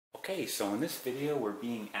Okay, so in this video we're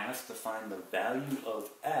being asked to find the value of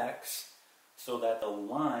x so that the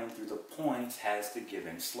line through the points has the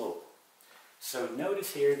given slope. So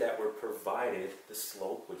notice here that we're provided the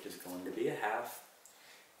slope, which is going to be a half,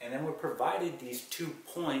 and then we're provided these 2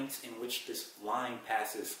 points in which this line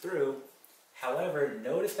passes through. However,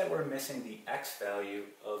 notice that we're missing the x value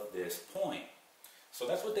of this point. So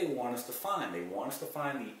that's what they want us to find. They want us to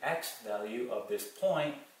find the x value of this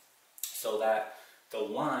point so that the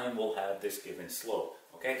line will have this given slope,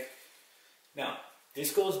 okay? Now,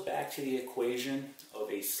 this goes back to the equation of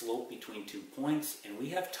a slope between 2 points, and we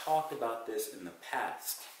have talked about this in the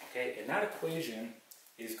past, okay? And that equation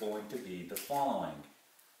is going to be the following.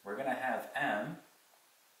 We're going to have m,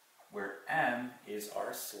 where m is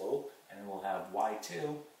our slope, and we'll have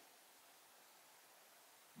y2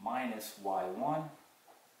 minus y1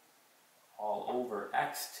 all over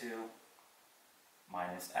x2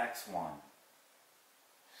 minus x1.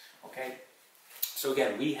 Okay, so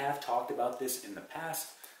again, we have talked about this in the past,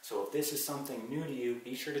 so if this is something new to you,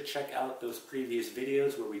 be sure to check out those previous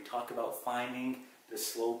videos where we talk about finding the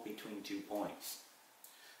slope between 2 points.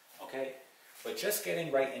 Okay, but just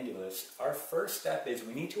getting right into this, our first step is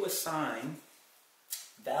we need to assign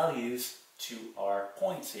values to our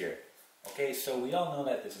points here. Okay, so we all know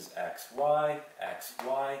that this is xy,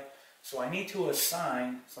 xy, so I need to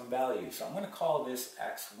assign some values. So I'm going to call this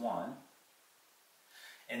x1.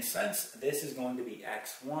 And since this is going to be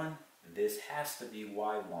x1, this has to be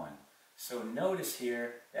y1. So notice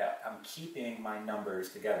here that I'm keeping my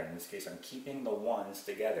numbers together. In this case, I'm keeping the ones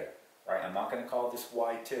together. All right, I'm not going to call this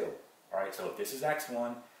y2. All right, so if this is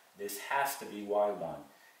x1, this has to be y1.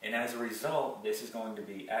 And as a result, this is going to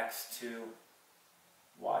be x2,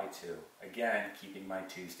 y2. Again, keeping my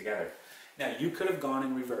 2's together. Now, you could have gone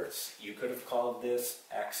in reverse. You could have called this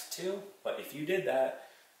x2, but if you did that,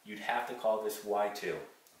 you'd have to call this y2.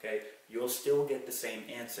 Okay, you'll still get the same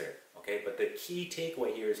answer, okay? But the key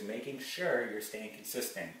takeaway here is making sure you're staying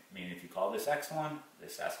consistent. Meaning if you call this x1,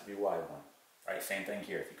 this has to be y1. Right, same thing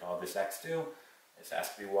here. If you call this x2, this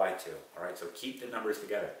has to be y2. All right, so keep the numbers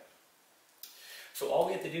together. So all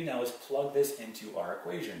we have to do now is plug this into our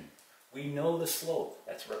equation. We know the slope,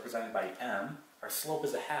 that's represented by m. Our slope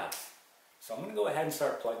is a half. So I'm going to go ahead and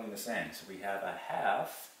start plugging this in. So we have a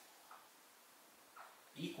half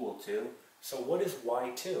equal to, so what is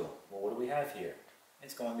y2? Well, what do we have here?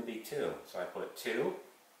 It's going to be 2. So I put 2,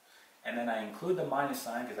 and then I include the minus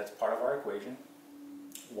sign because that's part of our equation.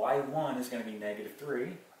 y1 is going to be negative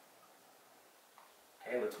 3.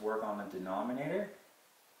 Okay, let's work on the denominator.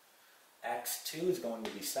 x2 is going to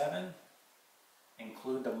be 7.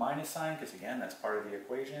 Include the minus sign because, again, that's part of the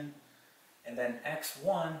equation. And then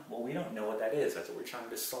x1, well, we don't know what that is. That's what we're trying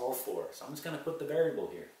to solve for. So I'm just going to put the variable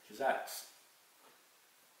here, which is x.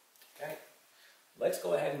 Okay. Let's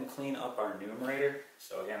go ahead and clean up our numerator.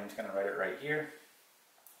 So again, I'm just going to write it right here.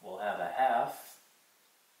 We'll have a half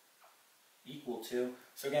equal to,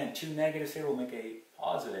 so again, 2 negatives here will make a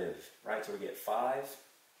positive, right? So we get 5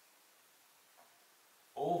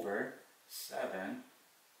 over 7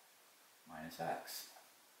 minus x.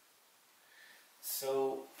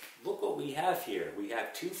 So look what we have here. We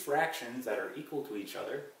have 2 fractions that are equal to each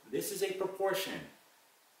other. This is a proportion.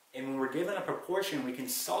 And when we're given a proportion, we can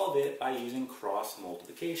solve it by using cross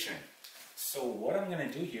multiplication. So what I'm going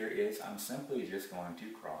to do here is I'm simply just going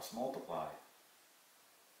to cross multiply.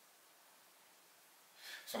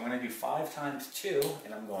 So I'm going to do 5 times 2,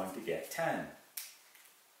 and I'm going to get 10.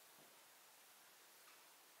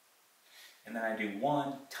 And then I do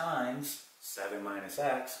 1 times 7 minus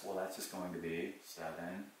x. Well, that's just going to be 7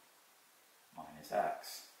 minus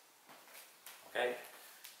x. Okay?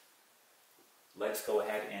 Let's go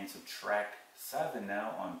ahead and subtract 7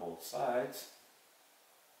 now on both sides.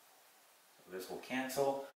 So this will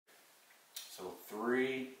cancel. So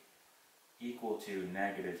 3 equal to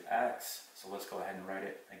negative x. So let's go ahead and write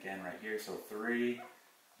it again right here. So 3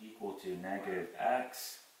 equal to negative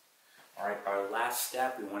x. All right, our last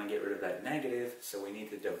step, we want to get rid of that negative, so we need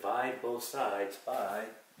to divide both sides by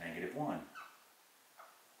negative 1.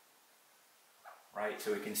 Right,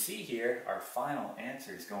 so we can see here our final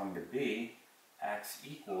answer is going to be x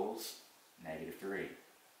equals negative 3.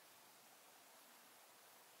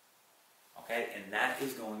 Okay, and that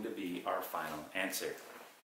is going to be our final answer.